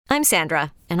I'm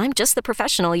Sandra, and I'm just the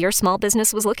professional your small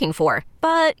business was looking for.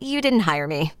 But you didn't hire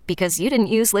me because you didn't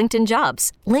use LinkedIn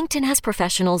Jobs. LinkedIn has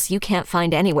professionals you can't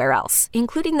find anywhere else,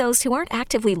 including those who aren't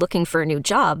actively looking for a new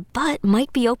job, but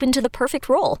might be open to the perfect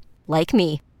role, like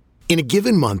me. In a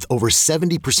given month, over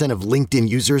 70% of LinkedIn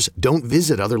users don't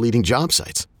visit other leading job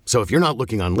sites. So if you're not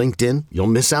looking on LinkedIn, you'll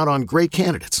miss out on great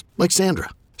candidates like Sandra.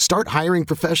 Start hiring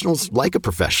professionals like a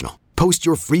professional. Post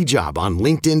your free job on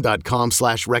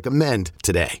linkedin.com/recommend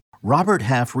today. Robert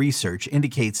Half research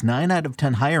indicates 9 out of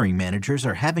 10 hiring managers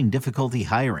are having difficulty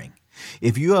hiring.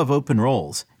 If you have open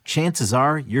roles, chances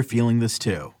are you're feeling this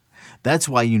too. That's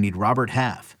why you need Robert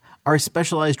Half. Our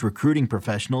specialized recruiting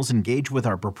professionals engage with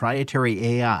our proprietary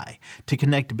AI to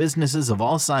connect businesses of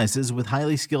all sizes with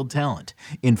highly skilled talent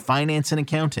in finance and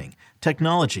accounting,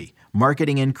 technology,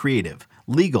 marketing and creative,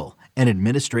 legal, and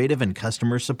administrative and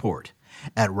customer support.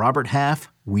 At Robert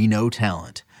Half, we know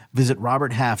talent. Visit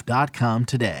roberthalf.com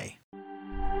today.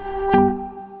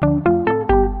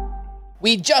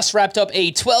 We just wrapped up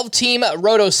a 12-team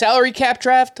Roto salary cap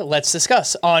draft. Let's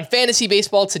discuss on Fantasy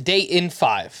Baseball Today in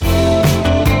 5.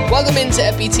 Welcome into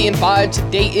FBT in 5.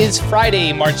 Today is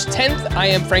Friday, March 10th. I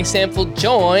am Frank Stanfield,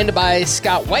 joined by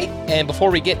Scott White. And before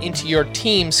we get into your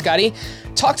team, Scotty,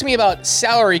 talk to me about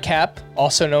salary cap,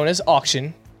 also known as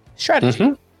auction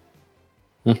strategy.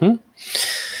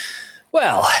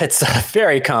 Well, it's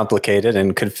very complicated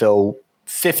and could fill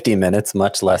 50 minutes,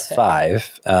 much less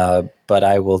 5. But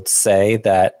I will say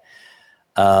that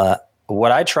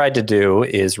what I tried to do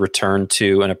is return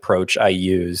to an approach I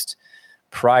used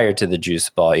prior to the juice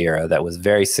ball era that was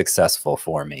very successful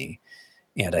for me.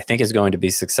 And I think is going to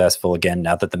be successful again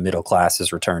now that the middle class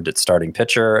has returned its starting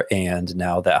pitcher and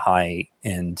now that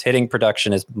high-end hitting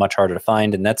production is much harder to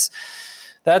find. And that's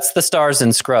the stars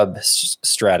and scrubs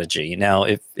strategy. Now,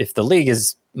 if the league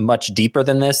is much deeper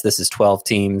than this is 12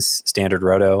 teams, standard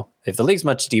roto. If the league's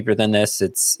much deeper than this,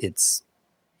 it's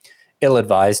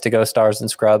ill-advised to go stars and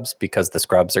scrubs because the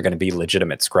scrubs are going to be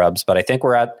legitimate scrubs. But I think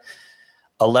we're at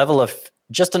a level of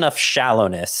just enough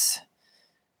shallowness,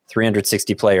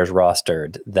 360 players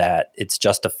rostered, that it's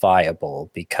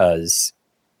justifiable because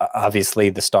obviously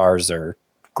the stars are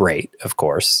great, of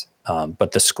course.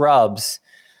 But the scrubs,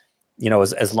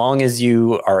 as long as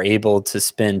you are able to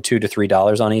spend $2 to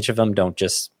 $3 on each of them,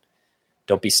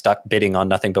 don't be stuck bidding on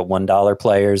nothing but $1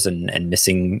 players and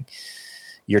missing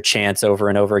your chance over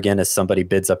and over again as somebody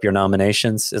bids up your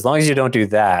nominations. As long as you don't do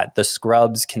that, the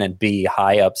scrubs can be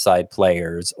high upside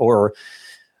players or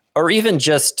even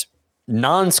just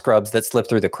non-scrubs that slip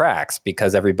through the cracks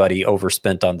because everybody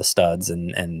overspent on the studs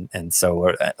and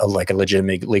so like a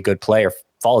legitimately good player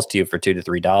falls to you for $2 to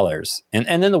 $3.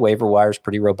 And then the waiver wire is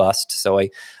pretty robust. So I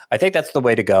think that's the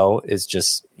way to go is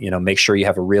just, make sure you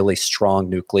have a really strong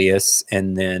nucleus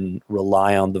and then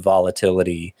rely on the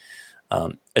volatility,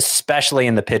 especially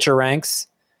in the pitcher ranks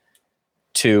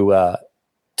to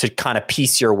kind of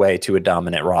piece your way to a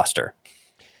dominant roster.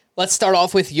 Let's start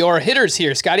off with your hitters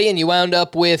here, Scotty, and you wound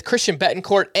up with Christian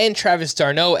Betancourt and Travis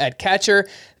d'Arnaud at catcher,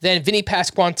 then Vinny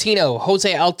Pasquantino,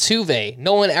 Jose Altuve,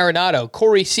 Nolan Arenado,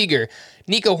 Corey Seager,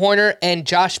 Nico Hoerner, and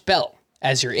Josh Bell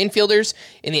as your infielders.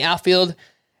 In the outfield,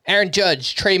 Aaron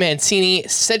Judge, Trey Mancini,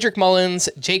 Cedric Mullins,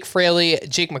 Jake Fraley,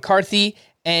 Jake McCarthy,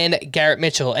 and Garrett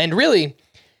Mitchell. And really,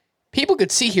 people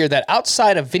could see here that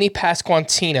outside of Vinny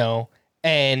Pasquantino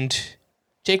and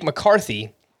Jake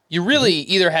McCarthy, you really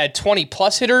either had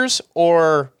 20-plus hitters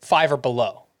or 5 or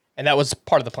below, and that was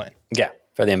part of the plan. Yeah,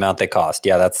 for the amount they cost.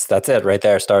 Yeah, that's it right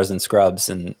there, stars and scrubs.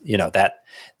 And,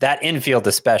 that infield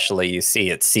especially, you see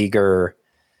it, Seager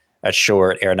at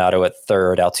short, Arenado at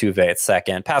third, Altuve at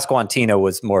second. Pasquantino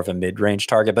was more of a mid-range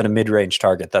target, but a mid-range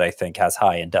target that I think has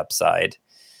high-end upside.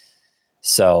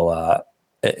 So,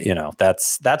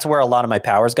 that's where a lot of my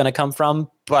power is going to come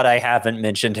from, but I haven't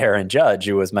mentioned Aaron Judge,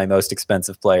 who was my most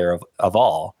expensive player of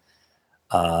all.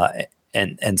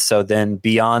 And so then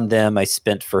beyond them, I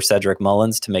spent for Cedric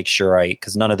Mullins to make sure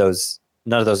because none of those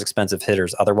expensive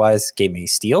hitters otherwise gave me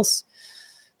steals.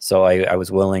 So I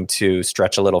was willing to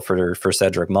stretch a little for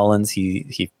Cedric Mullins.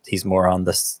 He's more on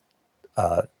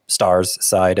the stars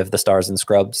side of the stars and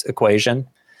scrubs equation.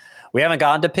 We haven't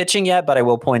gotten to pitching yet, but I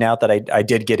will point out that I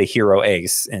did get a hero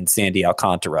ace in Sandy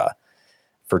Alcantara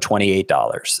for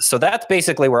 $28. So that's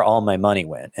basically where all my money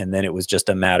went. And then it was just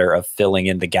a matter of filling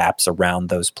in the gaps around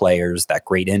those players, that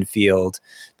great infield,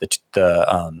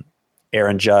 the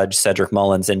Aaron Judge, Cedric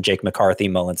Mullins, and Jake McCarthy.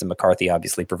 Mullins and McCarthy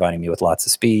obviously providing me with lots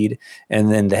of speed.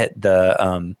 And then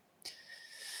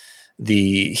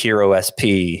the hero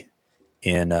SP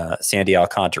in Sandy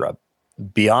Alcantara.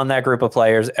 Beyond that group of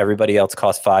players, everybody else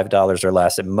costs $5 or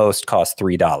less. At most costs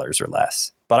 $3 or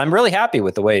less. But I'm really happy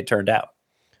with the way it turned out.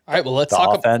 All right, well, let's the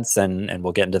talk offense, and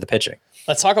we'll get into the pitching.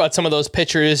 Let's talk about some of those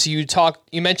pitchers. You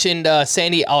mentioned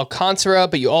Sandy Alcantara,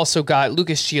 but you also got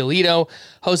Lucas Giolito,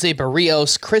 Jose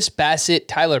Barrios, Chris Bassett,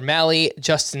 Tyler Mahle,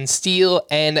 Justin Steele,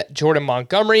 and Jordan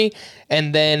Montgomery,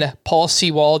 and then Paul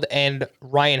Sewald and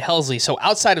Ryan Helsley. So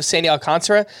outside of Sandy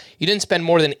Alcantara, you didn't spend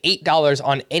more than $8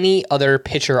 on any other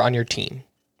pitcher on your team.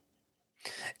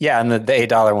 Yeah, and the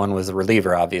 $8 one was a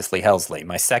reliever, obviously, Helsley.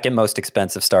 My second most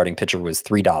expensive starting pitcher was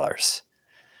 $3.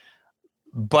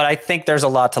 But I think there's a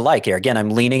lot to like here. Again, I'm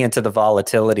leaning into the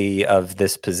volatility of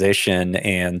this position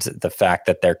and the fact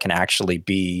that there can actually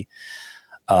be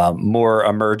more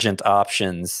emergent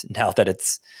options now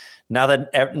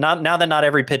that not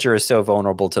every pitcher is so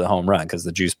vulnerable to the home run because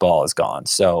the juice ball is gone.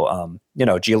 So,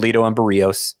 Giolito and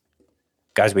Barrios,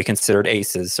 guys we considered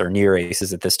aces or near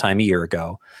aces at this time a year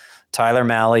ago. Tyler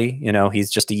Mahle,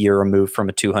 he's just a year removed from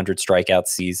a 200 strikeout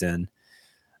season.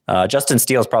 Justin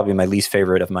Steele is probably my least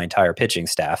favorite of my entire pitching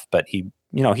staff, but he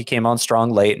came on strong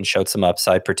late and showed some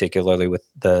upside, particularly with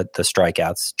the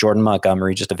strikeouts. Jordan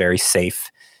Montgomery, just a very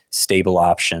safe, stable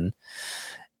option.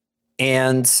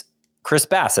 And Chris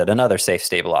Bassett, another safe,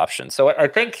 stable option. So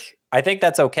I think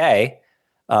that's okay,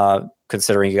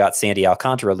 considering you got Sandy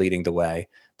Alcantara leading the way.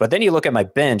 But then you look at my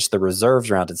bench, the reserves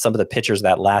round, and some of the pitchers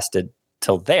that lasted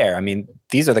till there. I mean,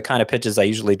 these are the kind of pitches I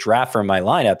usually draft from my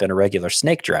lineup in a regular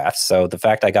snake draft. So the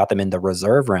fact I got them in the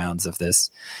reserve rounds of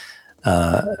this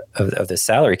of this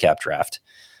salary cap draft,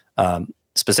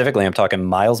 specifically, I'm talking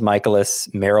Miles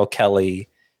Mikolas, Merrill Kelly,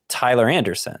 Tyler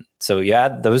Anderson. So you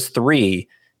add those three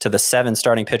to the 7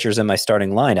 starting pitchers in my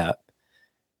starting lineup.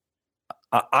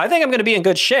 I think I'm going to be in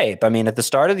good shape. I mean, at the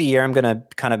start of the year, I'm going to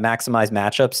kind of maximize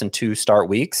matchups in 2 start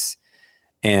weeks,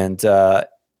 and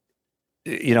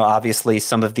obviously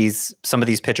some of these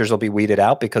pitchers will be weeded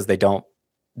out because they don't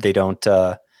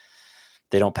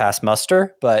pass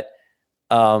muster. But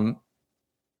I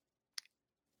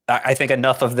think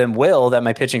enough of them will that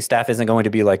my pitching staff isn't going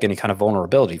to be like any kind of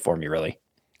vulnerability for me, really.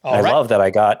 I love that I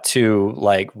got 2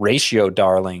 like ratio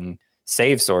darling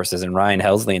save sources in Ryan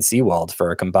Helsley and Sewald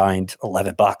for a combined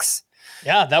 $11.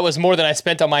 Yeah, that was more than I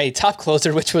spent on my top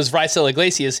closer, which was Raisel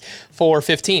Iglesias for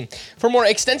 $15. For more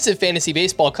extensive fantasy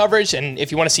baseball coverage, and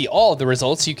if you want to see all of the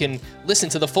results, you can listen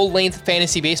to the full-length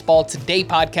Fantasy Baseball Today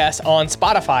podcast on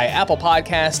Spotify, Apple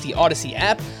Podcasts, the Odyssey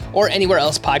app, or anywhere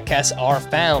else podcasts are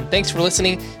found. Thanks for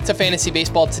listening to Fantasy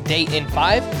Baseball Today in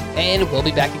 5, and we'll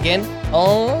be back again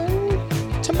on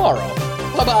tomorrow.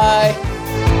 Bye-bye.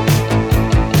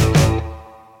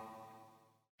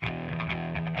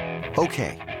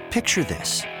 Okay. Picture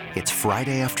this. It's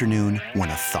Friday afternoon when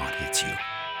a thought hits you.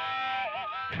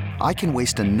 I can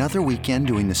waste another weekend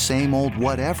doing the same old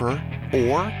whatever,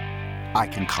 or I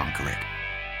can conquer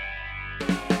it.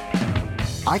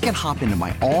 I can hop into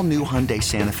my all-new Hyundai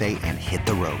Santa Fe and hit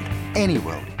the road. Any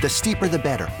road. The steeper, the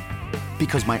better.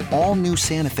 Because my all-new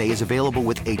Santa Fe is available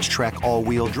with H-Track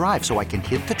all-wheel drive, so I can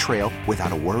hit the trail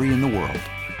without a worry in the world.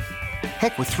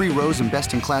 Heck, with 3 rows and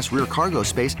best-in-class rear cargo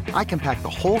space, I can pack the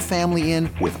whole family in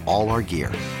with all our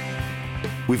gear.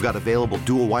 We've got available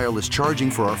dual wireless charging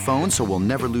for our phones, so we'll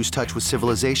never lose touch with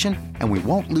civilization, and we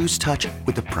won't lose touch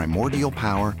with the primordial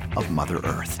power of Mother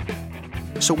Earth.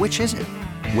 So which is it?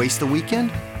 Waste the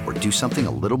weekend or do something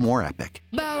a little more epic?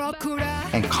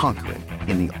 And conquer it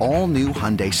in the all-new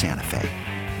Hyundai Santa Fe.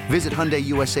 Visit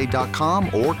HyundaiUSA.com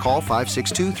or call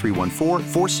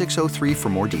 562-314-4603 for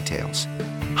more details.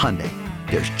 Hyundai.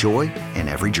 There's joy in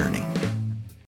every journey.